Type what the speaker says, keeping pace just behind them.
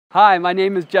Hi, my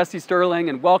name is Jesse Stirling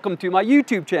and welcome to my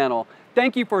YouTube channel.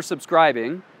 Thank you for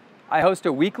subscribing. I host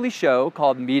a weekly show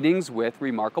called Meetings with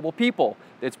Remarkable People.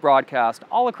 It's broadcast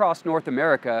all across North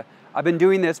America. I've been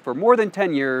doing this for more than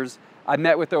 10 years. I've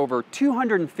met with over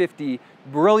 250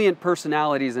 brilliant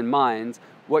personalities and minds.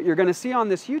 What you're going to see on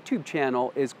this YouTube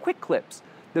channel is quick clips,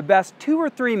 the best 2 or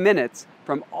 3 minutes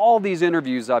from all these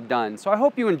interviews I've done. So I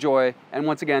hope you enjoy, and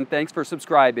once again, thanks for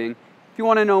subscribing. If you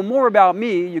want to know more about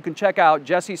me, you can check out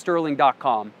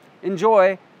jessestirling.com.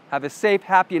 Enjoy, have a safe,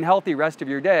 happy, and healthy rest of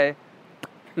your day,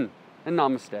 and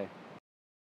namaste.